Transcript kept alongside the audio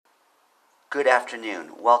Good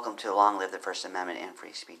afternoon. Welcome to Long Live the First Amendment and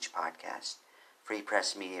Free Speech podcast. Free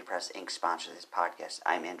Press Media Press Inc. sponsors this podcast.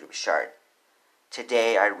 I'm Andrew Bouchard.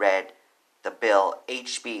 Today I read the bill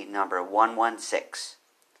HB number 116.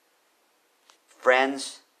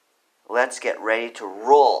 Friends, let's get ready to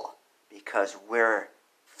roll because we're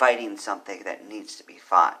fighting something that needs to be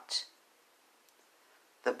fought.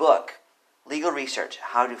 The book, Legal Research,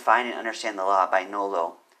 How to Find and Understand the Law by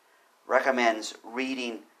Nolo, recommends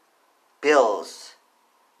reading bills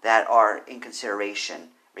that are in consideration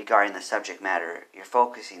regarding the subject matter you're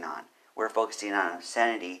focusing on. We're focusing on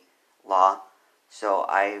obscenity law, so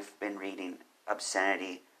I've been reading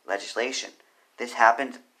obscenity legislation. This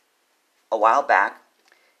happened a while back.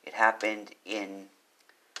 It happened in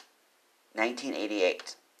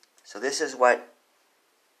 1988. So this is what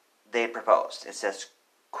they proposed. It says,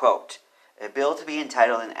 quote, a bill to be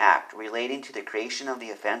entitled an act relating to the creation of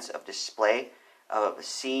the offense of display of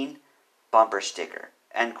obscene bumper sticker,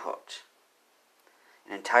 end quote.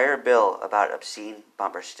 An entire bill about obscene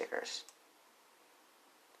bumper stickers.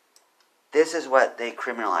 This is what they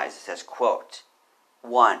criminalize. It says, quote,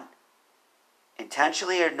 1.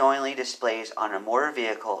 Intentionally or knowingly displays on a motor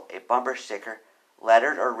vehicle a bumper sticker,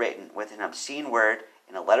 lettered or written with an obscene word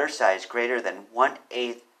in a letter size greater than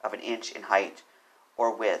 1/8 of an inch in height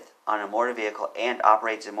or width on a motor vehicle and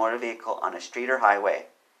operates a motor vehicle on a street or highway,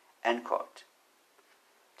 end quote.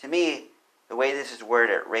 To me, the way this is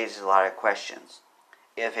worded raises a lot of questions.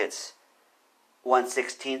 If it's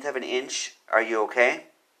 1/16 of an inch, are you okay?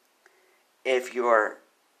 If your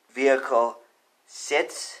vehicle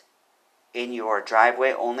sits in your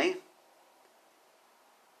driveway only,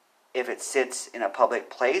 if it sits in a public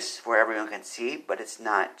place where everyone can see, but it's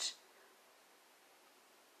not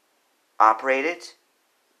operated,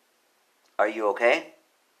 are you okay?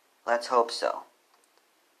 Let's hope so.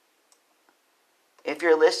 If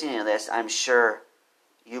you're listening to this, I'm sure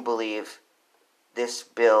you believe this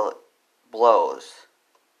bill blows.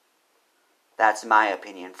 That's my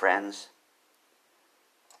opinion, friends.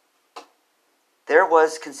 There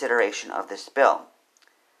was consideration of this bill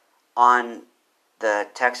on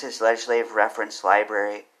the Texas Legislative Reference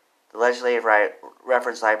Library, the Legislative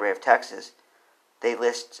Reference Library of Texas. They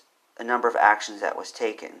list a number of actions that was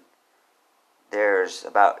taken. There's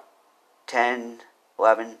about 10,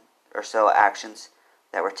 11 or so actions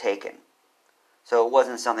that were taken. So it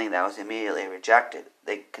wasn't something that was immediately rejected.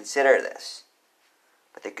 They consider this.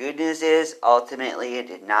 But the good news is, ultimately, it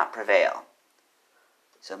did not prevail.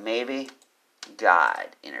 So maybe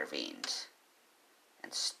God intervened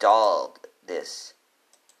and stalled this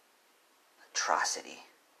atrocity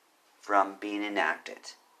from being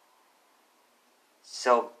enacted.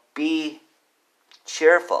 So be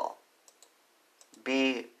cheerful.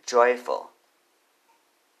 Be joyful.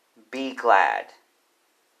 Be glad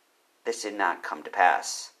this did not come to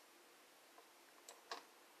pass.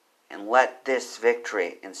 And let this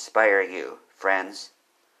victory inspire you, friends.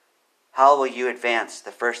 How will you advance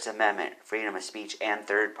the First Amendment, freedom of speech, and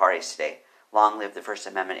third parties today? Long live the First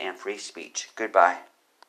Amendment and free speech. Goodbye.